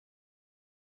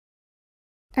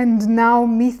And now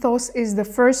Mythos is the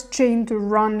first chain to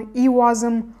run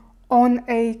eWasm on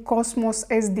a Cosmos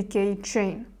SDK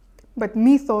chain. But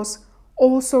Mythos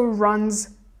also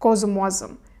runs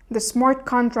CosmWasm, the smart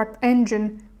contract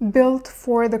engine built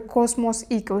for the Cosmos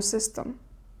ecosystem.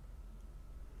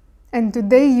 And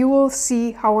today you will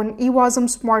see how an eWasm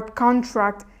smart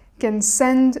contract can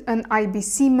send an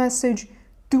IBC message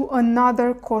to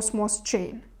another Cosmos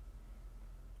chain.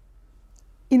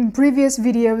 In previous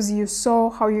videos you saw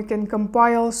how you can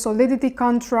compile Solidity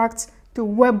contracts to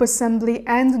WebAssembly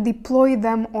and deploy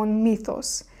them on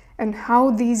Mythos, and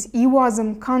how these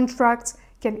eWasm contracts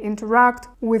can interact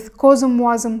with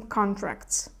CosmWasm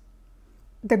contracts.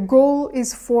 The goal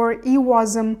is for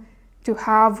eWasm to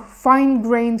have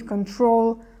fine-grained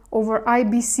control over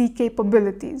IBC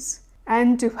capabilities,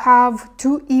 and to have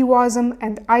two eWasm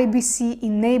and IBC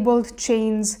enabled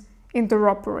chains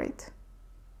interoperate.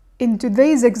 In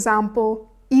today's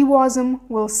example, eWasm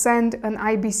will send an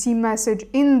IBC message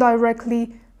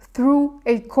indirectly through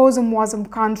a CosmWasm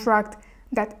contract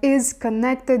that is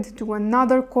connected to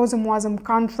another CosmWasm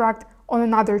contract on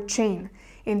another chain.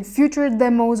 In future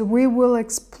demos, we will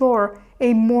explore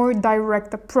a more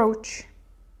direct approach.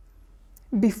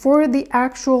 Before the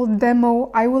actual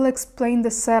demo, I will explain the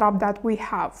setup that we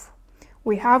have.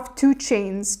 We have two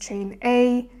chains, chain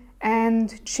A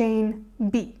and chain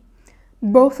B.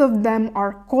 Both of them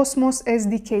are Cosmos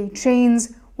SDK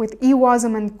chains with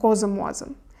eWasm and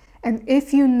CosmWasm. And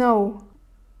if you know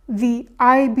the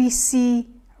IBC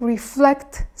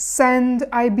reflect, send,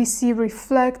 IBC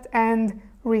reflect, and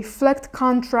reflect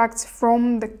contracts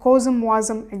from the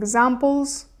CosmWasm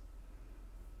examples,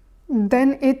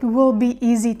 then it will be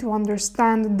easy to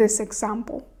understand this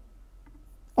example.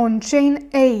 On chain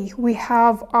A, we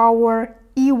have our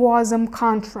eWasm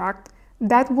contract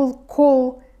that will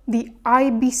call the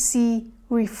IBC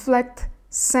reflect,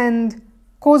 send,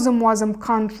 CosmWasm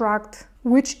contract,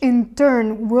 which in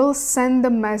turn will send the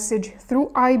message through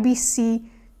IBC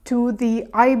to the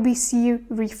IBC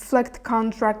reflect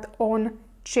contract on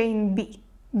chain B.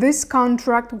 This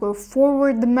contract will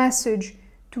forward the message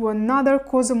to another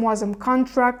CosmWasm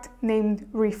contract named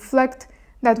reflect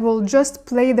that will just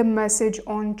play the message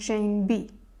on chain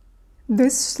B.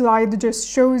 This slide just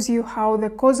shows you how the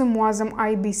CosmWasm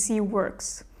IBC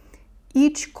works.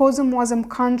 Each CosmWasm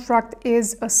contract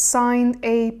is assigned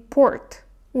a port,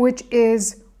 which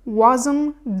is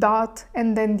wasm dot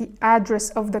and then the address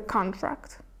of the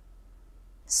contract.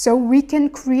 So we can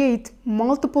create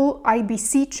multiple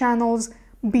IBC channels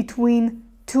between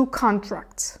two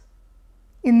contracts.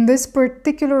 In this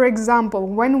particular example,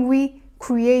 when we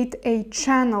create a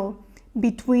channel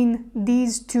between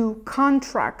these two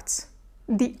contracts,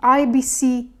 the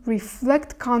IBC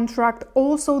reflect contract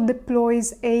also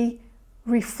deploys a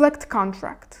reflect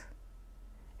contract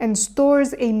and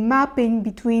stores a mapping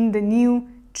between the new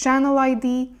channel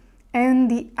ID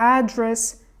and the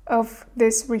address of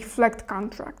this reflect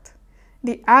contract.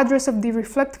 The address of the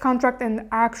reflect contract and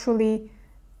actually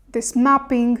this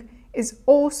mapping is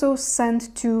also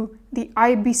sent to the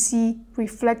IBC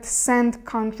reflect send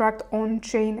contract on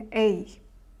chain A.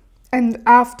 And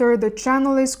after the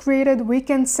channel is created, we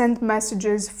can send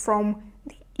messages from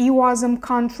the eWasm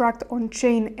contract on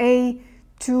chain A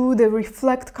to the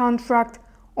reflect contract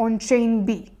on chain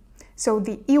B. So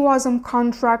the eWasm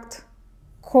contract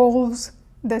calls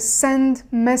the send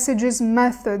messages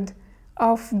method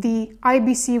of the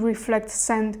IBC reflect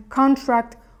send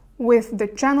contract with the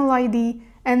channel ID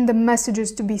and the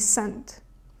messages to be sent.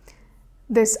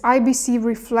 This IBC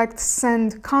reflect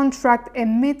send contract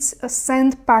emits a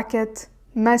send packet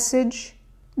message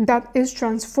that is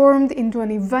transformed into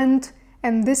an event,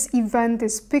 and this event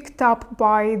is picked up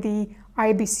by the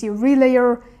IBC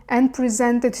relayer and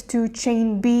presented to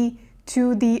chain B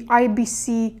to the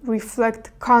IBC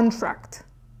reflect contract,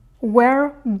 where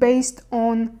based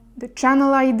on the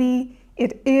channel ID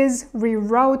it is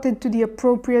rerouted to the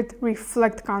appropriate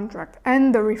reflect contract,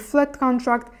 and the reflect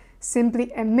contract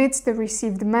simply emits the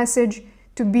received message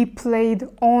to be played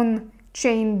on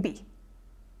chain B.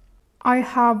 I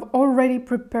have already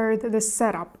prepared the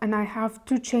setup and I have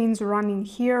two chains running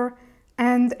here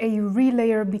and a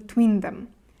relayer between them.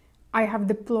 I have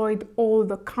deployed all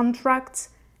the contracts,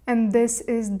 and this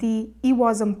is the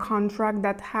eWasm contract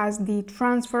that has the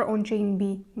transfer on chain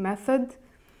B method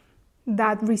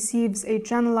that receives a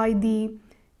channel ID,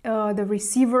 the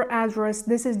receiver address.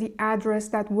 This is the address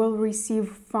that will receive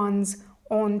funds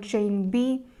on chain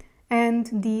B, and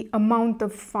the amount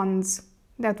of funds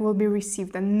that will be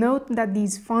received. And note that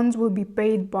these funds will be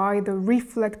paid by the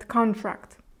reflect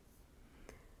contract.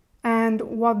 And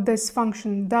what this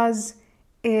function does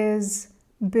is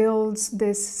builds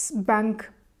this bank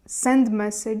send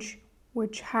message,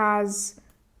 which has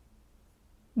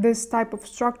this type of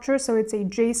structure. So it's a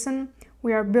JSON.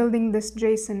 We are building this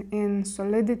JSON in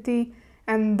Solidity,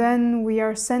 and then we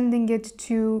are sending it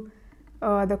to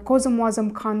the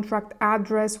CosmWasm contract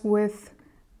address with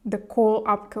the call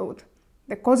opcode.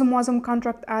 The CosmWasm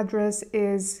contract address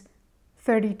is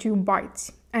 32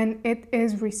 bytes, and it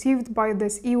is received by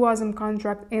this eWasm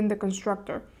contract in the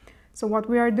constructor. So what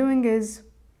we are doing is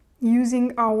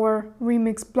using our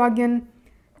Remix plugin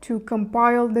to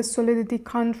compile the Solidity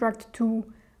contract to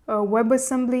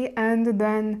WebAssembly and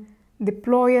then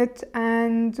deploy it,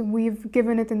 and we've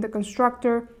given it in the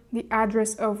constructor the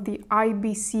address of the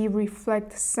IBC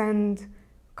reflect send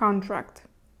contract.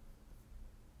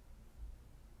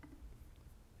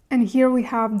 And here we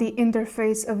have the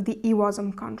interface of the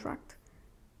eWasm contract.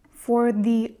 For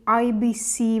the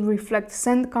IBC reflect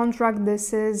send contract,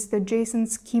 this is the JSON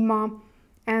schema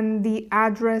and the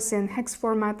address in hex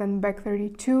format and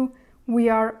bec32. We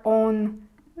are on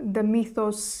the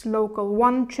Mythos local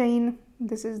 1 chain.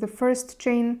 This is the first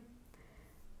chain.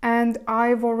 And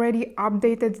I've already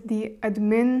updated the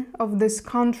admin of this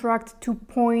contract to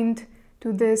point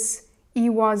to this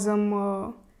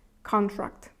eWasm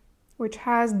contract, which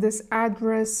has this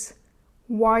address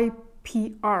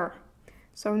YPR.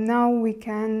 So now we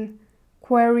can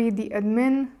query the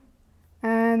admin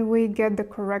and we get the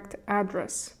correct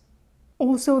address.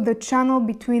 Also, the channel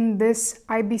between this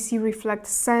IBC reflect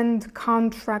send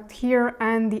contract here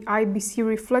and the IBC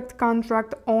reflect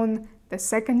contract on the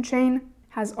second chain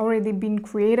has already been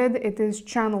created. It is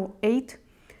channel 8,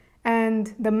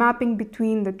 and the mapping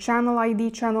between the channel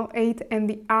ID channel 8 and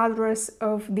the address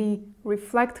of the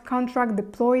reflect contract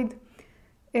deployed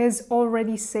is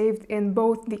already saved in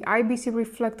both the IBC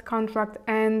reflect contract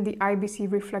and the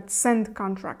IBC reflect send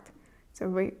contract.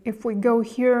 So if we go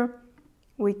here,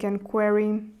 we can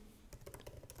query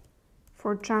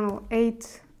for channel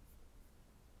 8.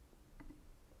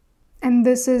 And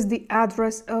this is the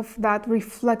address of that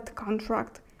reflect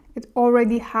contract. It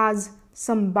already has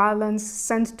some balance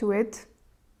sent to it.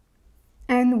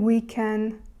 And we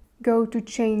can go to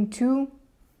chain 2.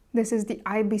 This is the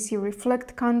IBC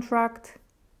reflect contract.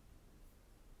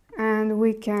 And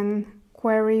we can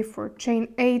query for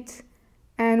chain 8,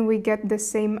 and we get the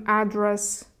same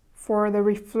address for the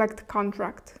reflect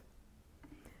contract.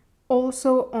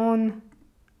 Also on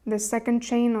the second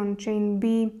chain, on chain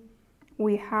B,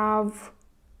 we have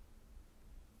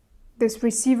this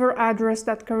receiver address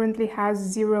that currently has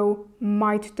 0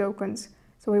 MITE tokens.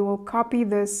 So we will copy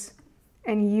this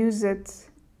and use it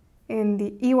in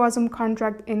the eWasm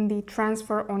contract in the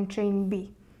transfer on chain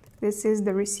B. This is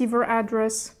the receiver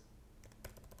address.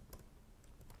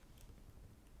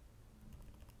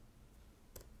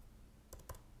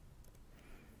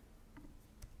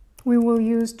 We will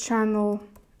use channel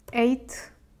 8.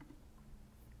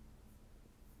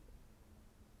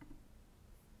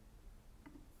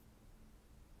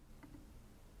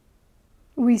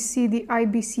 We see the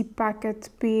IBC packet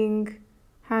being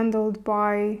handled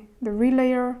by the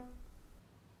relayer.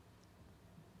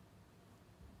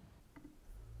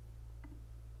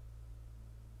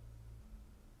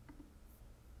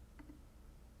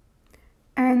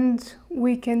 And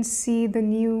we can see the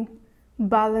new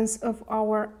balance of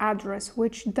our address,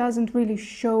 which doesn't really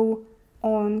show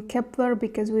on Kepler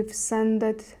because we've sent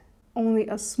it only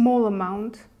a small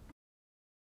amount.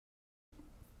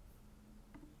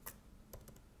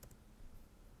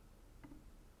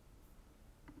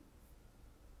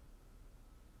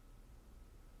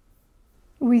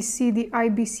 We see the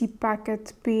IBC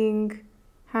packet being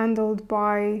handled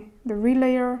by the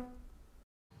relayer.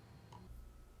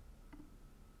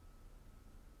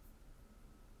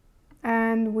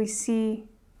 And we see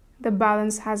the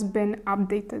balance has been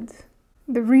updated.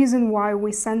 The reason why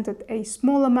we sent it a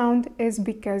small amount is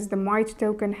because the MITE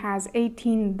token has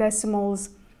 18 decimals,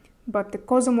 but the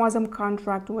CosmWasm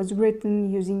contract was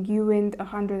written using uint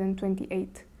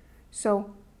 128.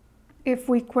 So if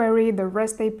we query the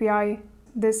REST API,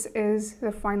 this is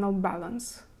the final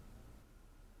balance.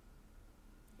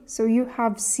 So you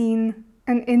have seen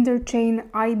an interchain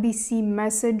IBC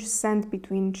message sent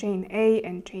between chain A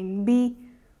and chain B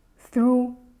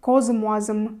through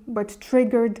CosmWasm, but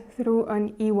triggered through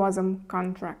an eWasm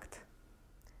contract.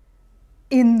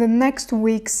 In the next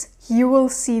weeks, you will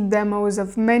see demos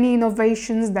of many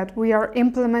innovations that we are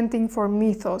implementing for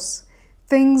Mythos,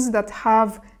 things that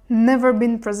have never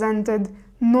been presented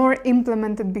nor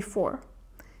implemented before.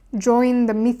 Join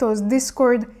the Mythos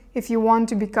Discord if you want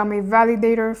to become a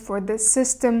validator for this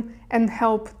system and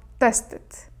help test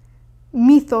it.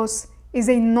 Mythos is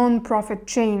a non-profit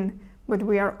chain, but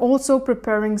we are also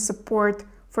preparing support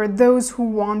for those who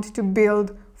want to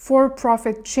build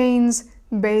for-profit chains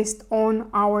based on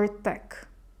our tech.